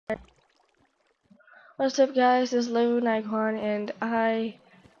What's up guys, this is Lou Nikon and I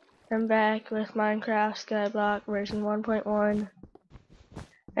am back with Minecraft Skyblock version 1.1,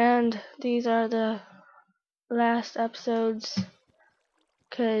 and these are the last episodes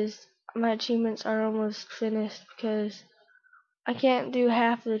because my achievements are almost finished because I can't do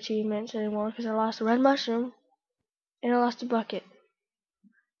half of the achievements anymore because I lost a red mushroom and I lost a bucket.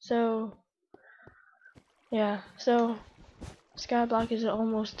 So yeah, so Skyblock is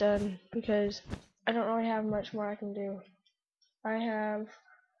almost done because I don't really have much more I can do. I have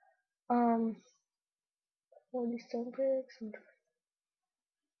 40 stone bricks.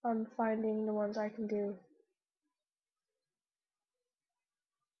 I'm finding the ones I can do.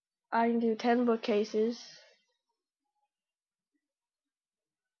 I can do 10 bookcases.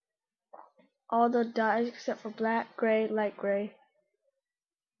 All the dyes except for black, gray, light gray.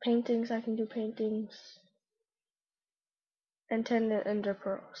 Paintings, I can do paintings. And 10 ender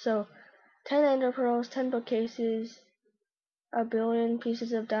pearls. So 10 ender pearls, 10 bookcases, a billion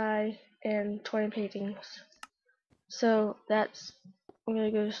pieces of dye, and 20 paintings. So that's, I'm gonna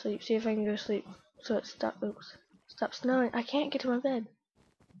go to sleep. See if I can go to sleep. So it stop snowing. I can't get to my bed.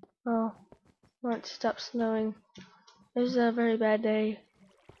 Oh, well, it stopped snowing. This is a very bad day.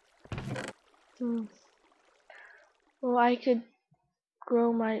 Well, I could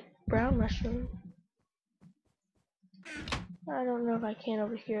grow my brown mushroom. I don't know if I can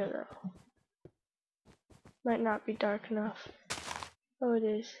over here though. Might not be dark enough. Oh, it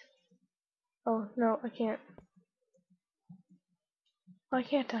is. Oh, no, I can't. Why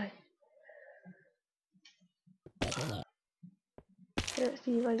can't I? Let's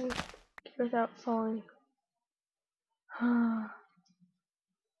see if I can get without falling. I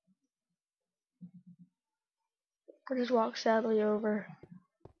just walked sadly over.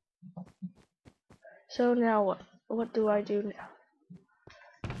 So now what? What do I do now?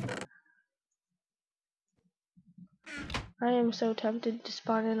 I am so tempted to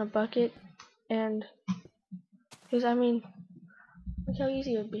spawn in a bucket and, because I mean, look how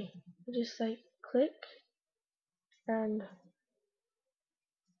easy it would be. I just like click and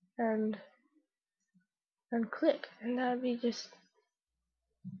click, and that would be just.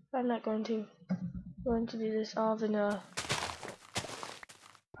 I'm not going to do this all vanilla.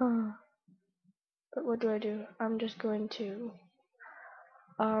 But what do? I'm just going to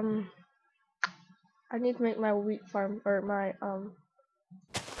I need to make my wheat farm, or my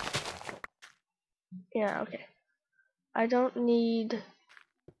yeah, okay. I don't need,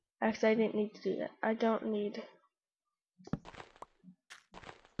 actually I didn't need to do that. I don't need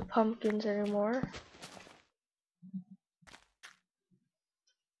pumpkins anymore.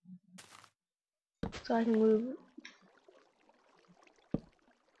 So I can move.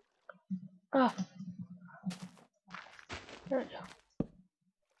 Oh, there we go.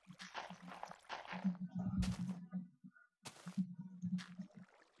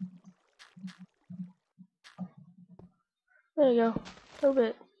 There you go. A little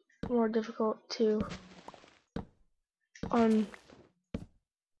bit more difficult to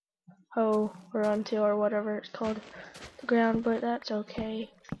hoe or until or whatever it's called the ground, but that's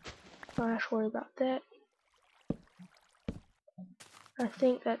okay. Don't have to worry about that. I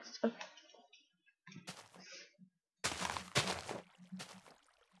think that's okay.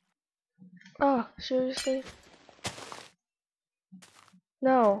 Oh, seriously?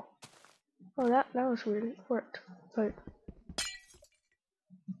 No. Oh, that was weird. It worked, but it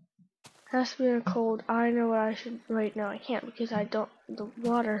has to be in a cold. I know what I should. Wait, no, I can't because I don't. The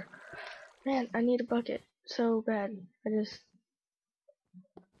water. Man, I need a bucket so bad. I just.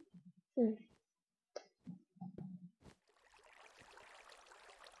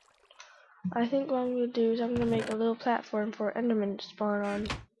 I think what I'm gonna do is I'm gonna make a little platform for Enderman to spawn on.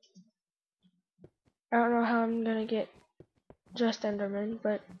 I don't know how I'm gonna get just Enderman,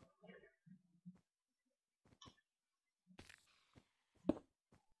 but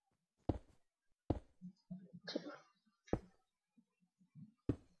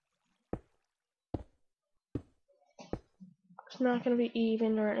it's not gonna be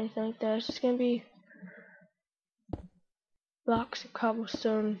even or anything like that. It's just gonna be blocks of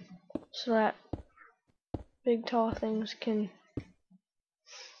cobblestone so that big tall things can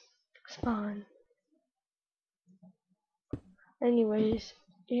spawn. Anyways,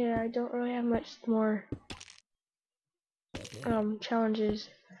 yeah, I don't really have much more challenges,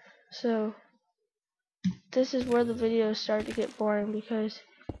 so this is where the videos start to get boring because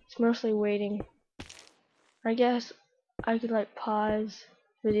it's mostly waiting. I guess I could like pause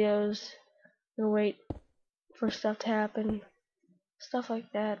videos and wait for stuff to happen, stuff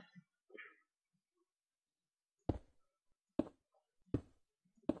like that.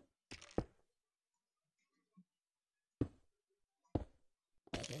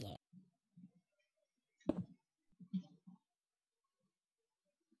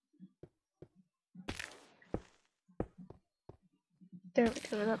 There we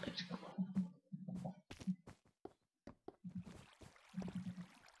go, that looks cool.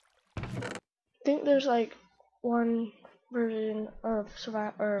 I think there's like one version of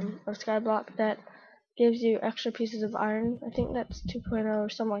skyblock that gives you extra pieces of iron. I think that's 2.0 or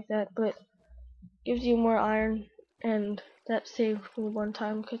something like that, but gives you more iron, and that saved me one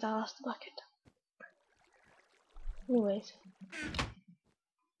time because I lost the bucket. Anyways,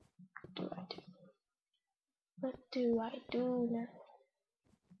 what do I do now?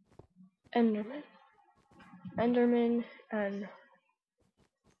 Enderman and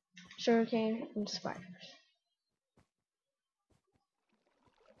sugarcane and spiders.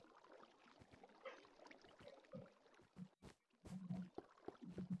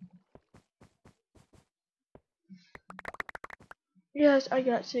 Yes, I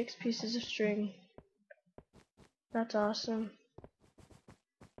got 6 pieces of string. That's awesome.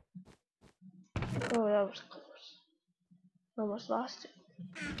 Oh, that was close. Almost lost it.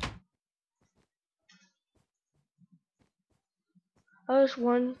 I was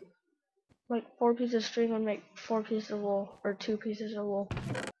one, like 4 pieces of string would make 4 pieces of wool, or 2 pieces of wool.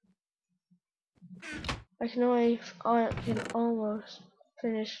 I can almost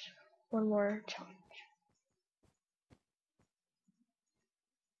finish one more challenge.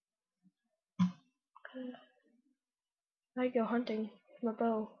 I go hunting with my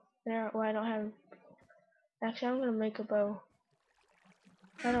bow. Well, I don't have. Actually, I'm gonna make a bow.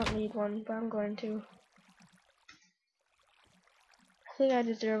 I don't need one, but I'm going to. I think I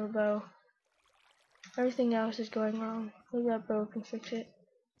deserve a bow. Everything else is going wrong. Maybe that bow can fix it.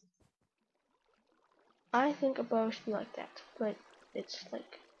 I think a bow should be like that, but it's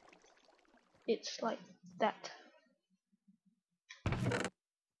like that.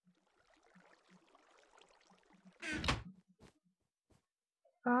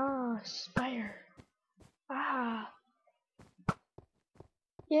 Ah, spire. Ah.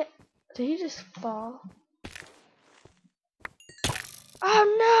 Yeah. Did he just fall? Oh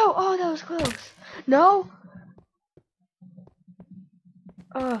no! Oh, that was close. No?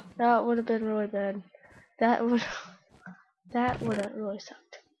 Oh, that would have been really bad. That would have really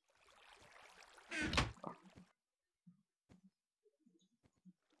sucked.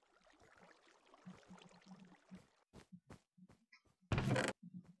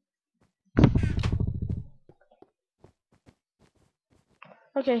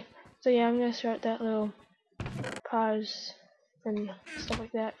 Okay, so yeah, I'm gonna start that little pause and stuff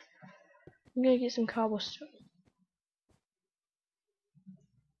like that. I'm gonna get some cobblestone.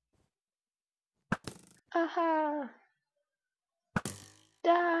 Aha!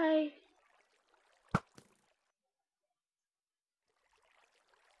 Die!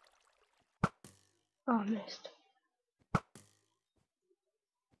 Oh, missed.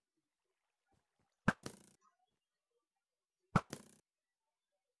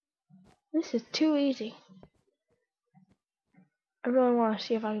 This is too easy. I really want to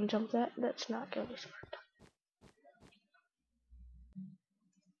see if I can jump that. That's not gonna be smart.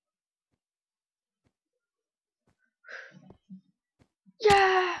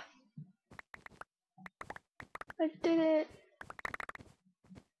 Yeah! I did it!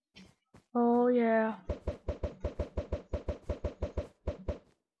 Oh yeah.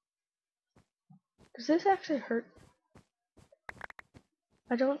 Does this actually hurt?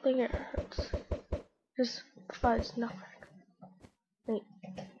 I don't think it hurts. Just fuzz, nothing. Wait.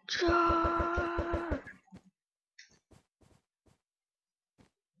 Charge!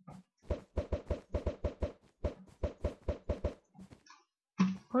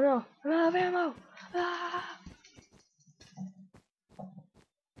 Oh no, I'm out of ammo! Ah!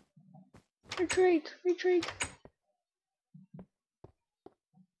 Retreat! Retreat!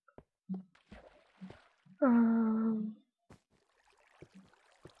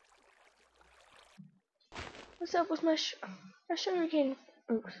 What's up with my sugarcane?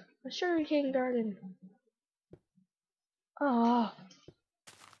 Oops, my sugarcane garden. Ah,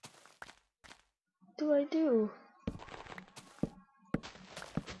 what do I do?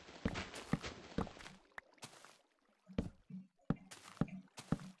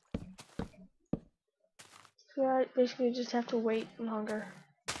 So I basically just have to wait longer.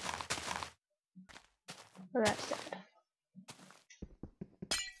 Oh, that's sad.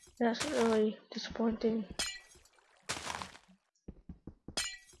 That's really disappointing.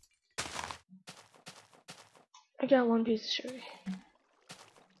 I got 1 piece of sugar.